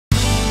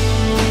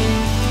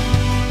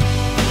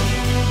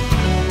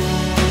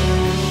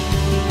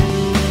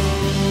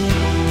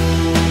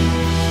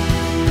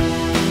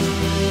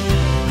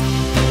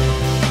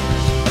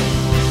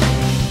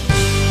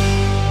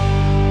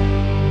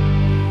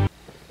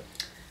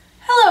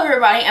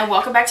everybody, and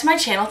welcome back to my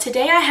channel.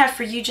 Today I have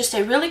for you just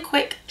a really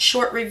quick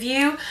short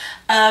review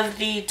of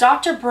the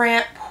Dr.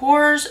 Brandt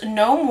Pores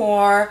No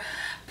More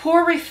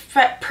Pore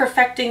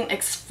Perfecting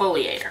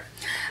Exfoliator.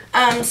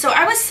 So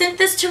I was sent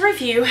this to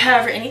review.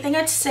 However, anything I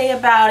have to say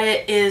about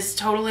it is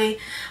totally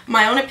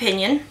my own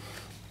opinion.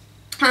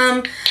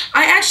 I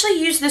actually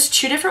use this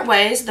two different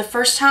ways. The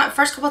first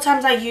couple of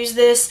times I use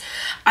this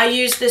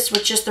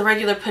with just the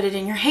regular put it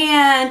in your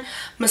hand,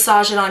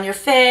 massage it on your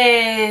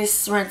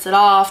face, rinse it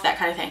off, that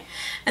kind of thing.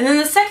 And then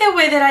the second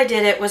way that I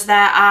did it was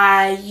that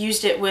I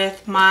used it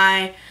with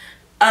my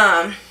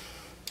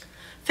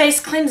face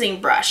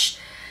cleansing brush.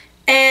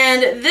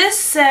 And this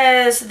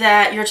says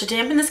that you're to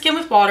dampen the skin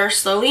with water,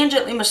 slowly and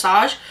gently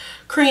massage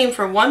cream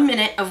for 1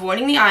 minute,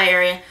 avoiding the eye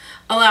area.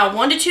 Allow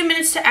 1 to 2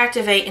 minutes to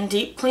activate and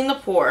deep clean the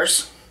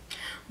pores.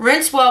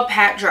 Rinse well,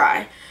 pat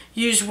dry.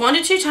 Use 1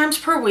 to 2 times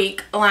per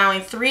week,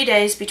 allowing 3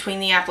 days between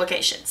the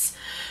applications.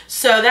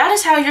 So that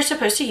is how you're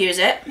supposed to use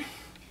it.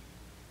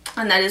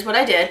 And that is what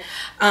I did.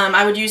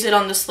 I would use it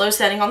on the slow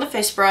setting on the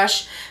face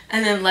brush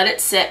and then let it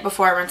sit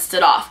before I rinsed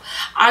it off.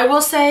 I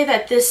will say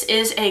that this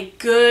is a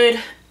good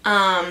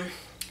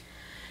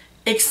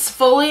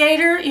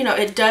exfoliator. You know,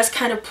 it does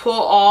kind of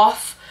pull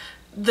off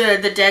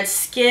the dead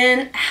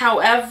skin.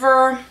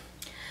 However,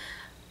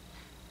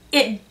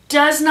 it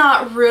does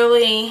not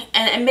really,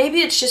 and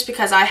maybe it's just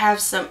because I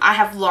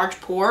have large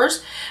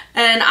pores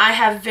and I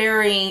have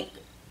very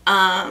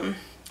kind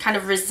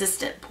of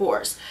resistant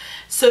pores.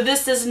 So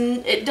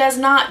it does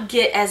not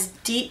get as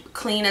deep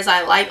clean as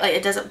I like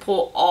it doesn't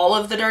pull all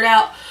of the dirt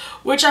out,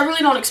 which I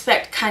really don't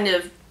expect kind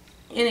of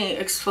any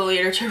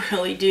exfoliator to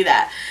really do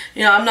that.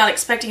 You know, I'm not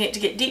expecting it to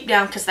get deep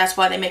down because that's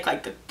why they make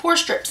like the pore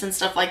strips and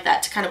stuff like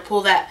that to kind of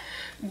pull that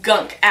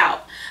gunk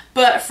out.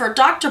 But for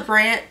Dr.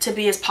 Brandt to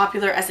be as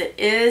popular as it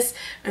is,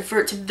 and for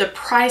it to the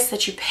price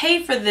that you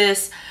pay for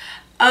this,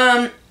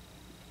 I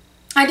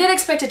did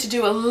expect it to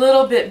do a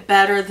little bit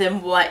better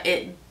than what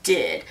it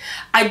did.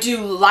 I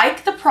do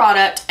like the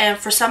product, and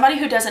for somebody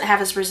who doesn't have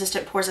as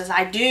resistant pores as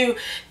I do,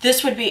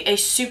 this would be a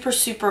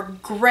super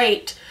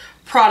great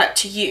product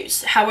to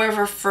use.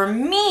 However, for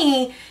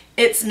me,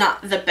 it's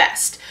not the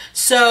best.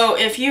 So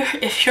if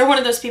you're one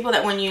of those people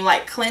that when you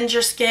like cleanse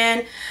your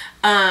skin,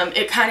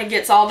 it kind of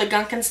gets all the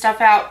gunk and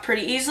stuff out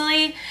pretty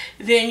easily,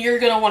 then you're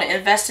going to want to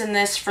invest in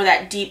this for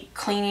that deep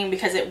cleaning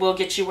because it will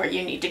get you where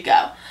you need to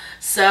go.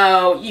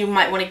 So you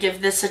might want to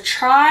give this a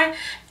try.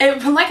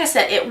 Like I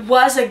said, it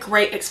was a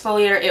great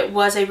exfoliator. It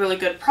was a really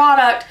good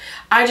product.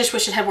 I just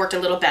wish it had worked a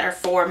little better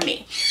for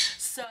me.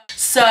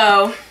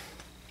 So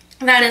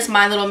that is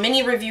my little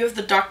mini review of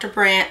the Dr.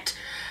 Brandt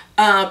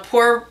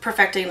Pore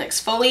Perfecting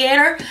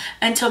Exfoliator.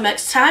 Until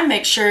next time,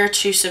 make sure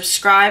to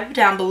subscribe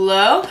down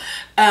below.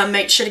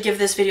 Make sure to give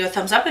this video a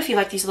thumbs up if you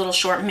like these little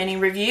short mini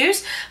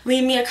reviews.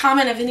 Leave me a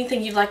comment of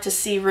anything you'd like to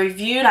see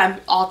reviewed.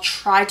 I'll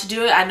try to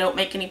do it. I don't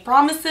make any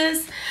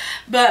promises.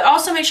 But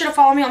also make sure to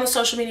follow me on the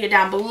social media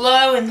down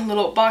below. In the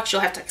little box,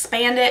 you'll have to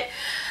expand it.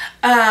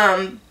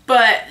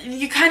 But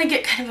you kind of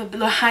get kind of a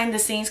behind the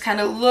scenes kind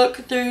of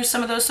look through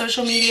some of those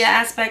social media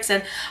aspects,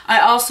 and I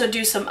also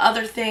do some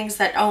other things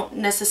that don't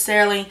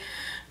necessarily,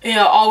 you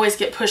know, always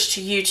get pushed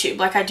to YouTube.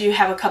 Like I do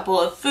have a couple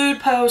of food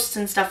posts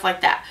and stuff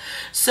like that.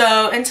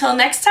 So until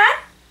next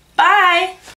time, bye!